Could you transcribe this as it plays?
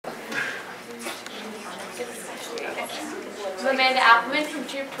I'm Amanda Appleman from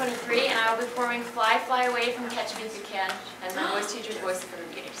Troop 23, and I will be performing Fly, Fly Away from Catch Me If You Can, and my voice teacher's voice for the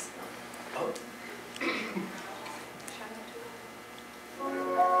beginners. Oh.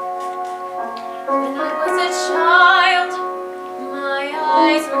 When I was a child, my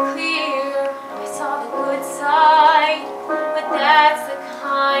eyes were clear. I saw the good side, but that's the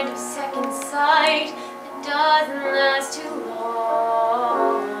kind of second sight that doesn't last too long.